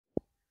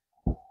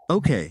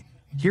Okay,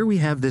 here we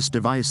have this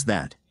device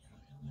that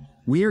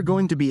we are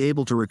going to be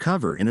able to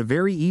recover in a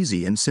very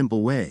easy and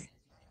simple way.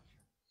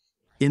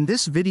 In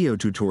this video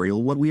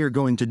tutorial, what we are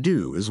going to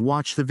do is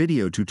watch the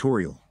video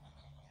tutorial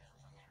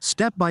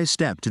step by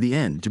step to the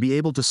end to be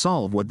able to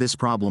solve what this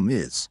problem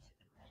is,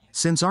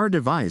 since our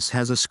device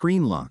has a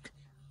screen lock.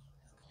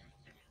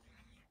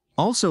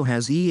 Also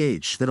has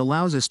that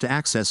allows us to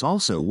access.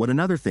 Also, what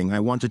another thing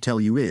I want to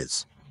tell you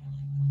is,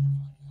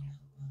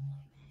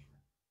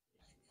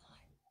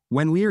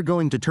 when we are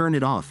going to turn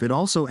it off, it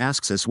also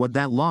asks us what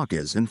that lock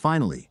is. And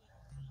finally,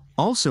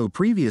 also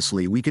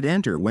previously we could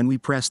enter when we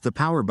pressed the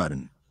power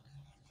button,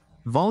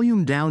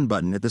 volume down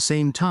button at the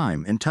same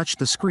time and touched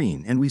the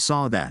screen, and we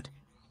saw that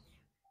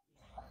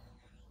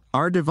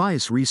our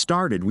device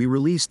restarted. We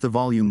released the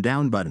volume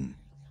down button.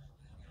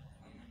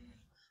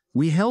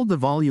 We held the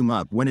volume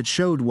up when it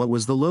showed what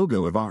was the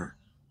logo of our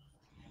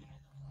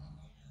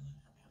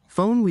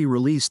phone. We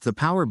released the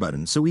power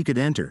button so we could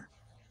enter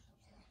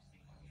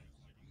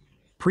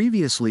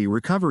previously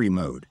recovery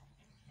mode.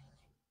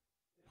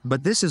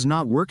 But this is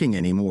not working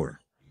anymore.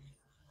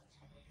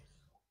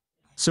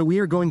 So we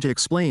are going to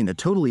explain a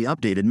totally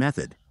updated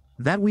method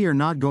that we are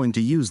not going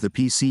to use the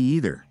PC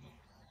either.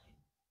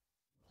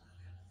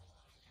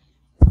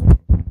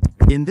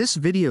 In this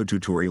video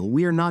tutorial,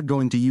 we are not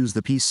going to use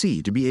the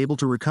PC to be able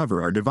to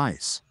recover our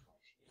device.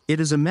 It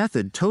is a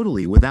method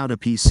totally without a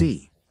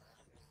PC.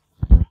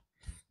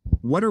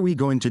 What are we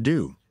going to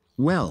do?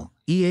 Well,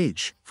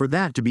 for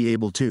that to be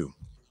able to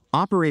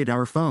operate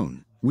our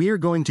phone, we are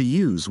going to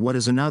use what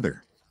is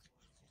another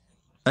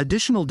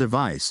additional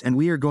device, and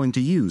we are going to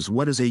use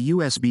what is a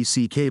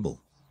USB-C cable.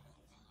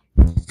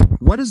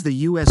 What is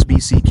the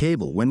USB-C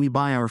cable? When we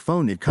buy our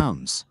phone, it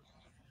comes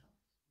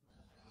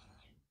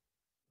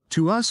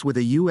to us with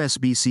a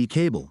USB-C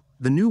cable.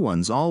 The new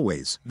ones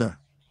always, the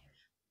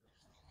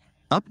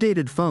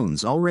updated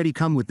phones already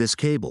come with this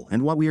cable,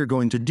 and what we are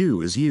going to do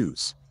is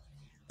use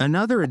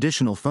another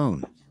additional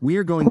phone. We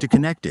are going to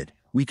connect it.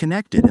 We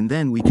connect it, and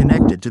then we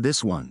connect it to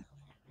this one.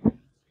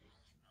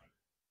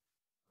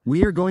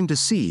 We are going to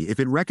see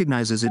if it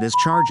recognizes it as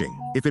charging,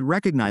 if it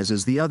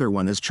recognizes the other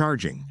one as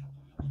charging.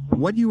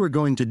 What you are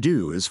going to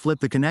do is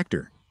flip the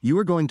connector. You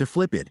are going to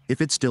flip it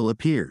if it still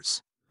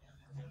appears.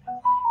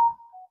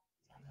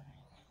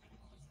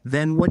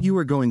 Then what you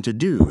are going to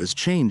do is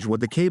change what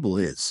the cable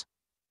is.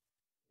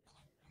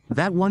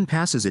 That one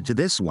passes it to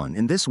this one,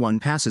 and this one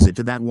passes it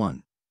to that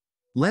one.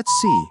 Let's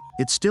see,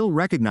 it still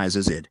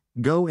recognizes it.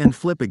 Go and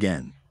flip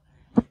again.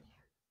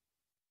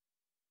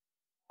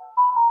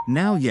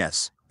 Now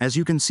yes, as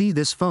you can see,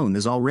 this phone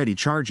is already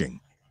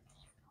charging.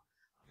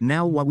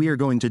 Now what we are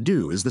going to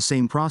do is the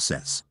same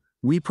process.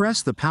 We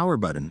press the power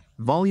button,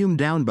 volume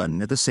down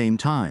button at the same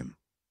time.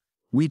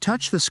 We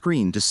touch the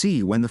screen to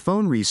see when the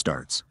phone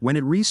restarts. When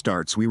it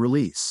restarts, we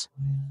release.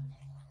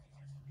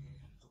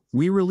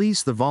 We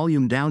release the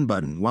volume down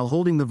button while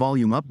holding the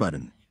volume up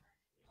button.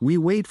 We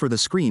wait for the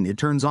screen. It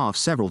turns off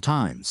several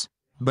times.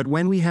 But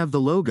when we have the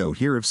logo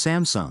here of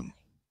Samsung,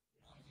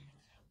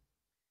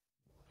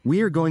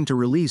 we are going to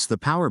release the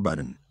power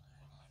button.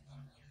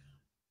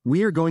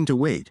 We are going to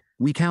wait.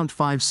 We count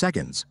 5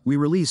 seconds. We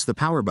release the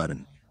power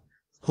button,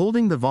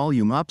 holding the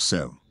volume up,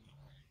 so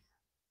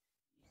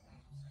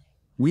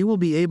we will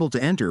be able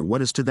to enter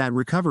what is to that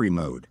recovery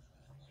mode.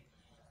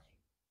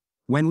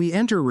 When we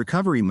enter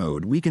recovery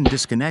mode, we can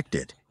disconnect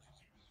it.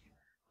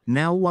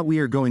 Now what we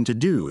are going to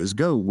do is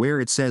go where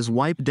it says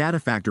wipe data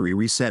factory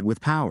reset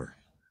with power.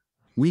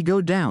 We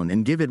go down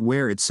and give it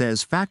where it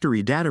says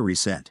factory data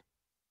reset.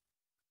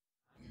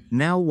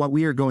 Now what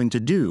we are going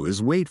to do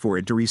is wait for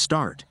it to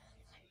restart.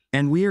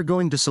 And we are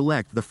going to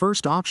select the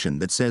first option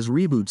that says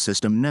reboot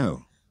system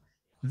no.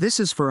 This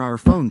is for our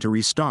phone to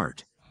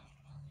restart.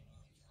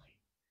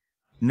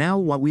 Now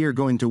what we are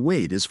going to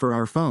wait is for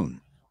our phone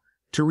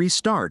to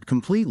restart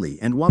completely,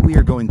 and what we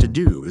are going to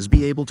do is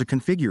be able to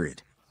configure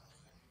it.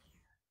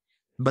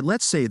 But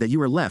let's say that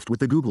you are left with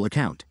the Google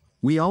account.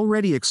 We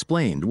already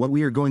explained what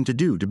we are going to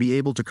do to be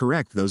able to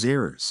correct those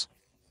errors.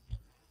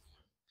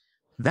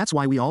 That's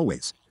why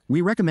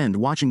we recommend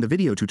watching the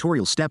video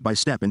tutorial step by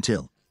step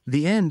until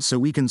the end so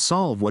we can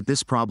solve what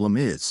this problem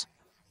is.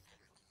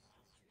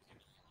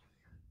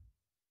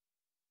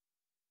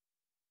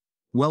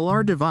 Well,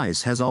 our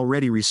device has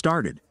already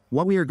restarted.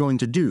 What we are going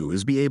to do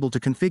is be able to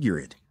configure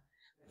it.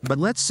 But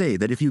let's say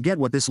that if you get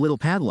what this little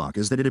padlock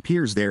is, that it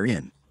appears there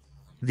in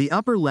the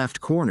upper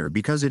left corner,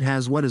 because it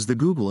has what is the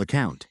Google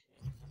account,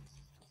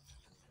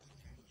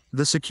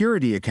 the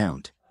security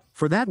account.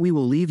 For that, we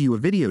will leave you a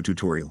video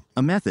tutorial,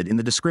 a method, in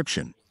the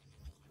description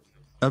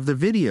of the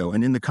video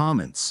and in the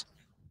comments.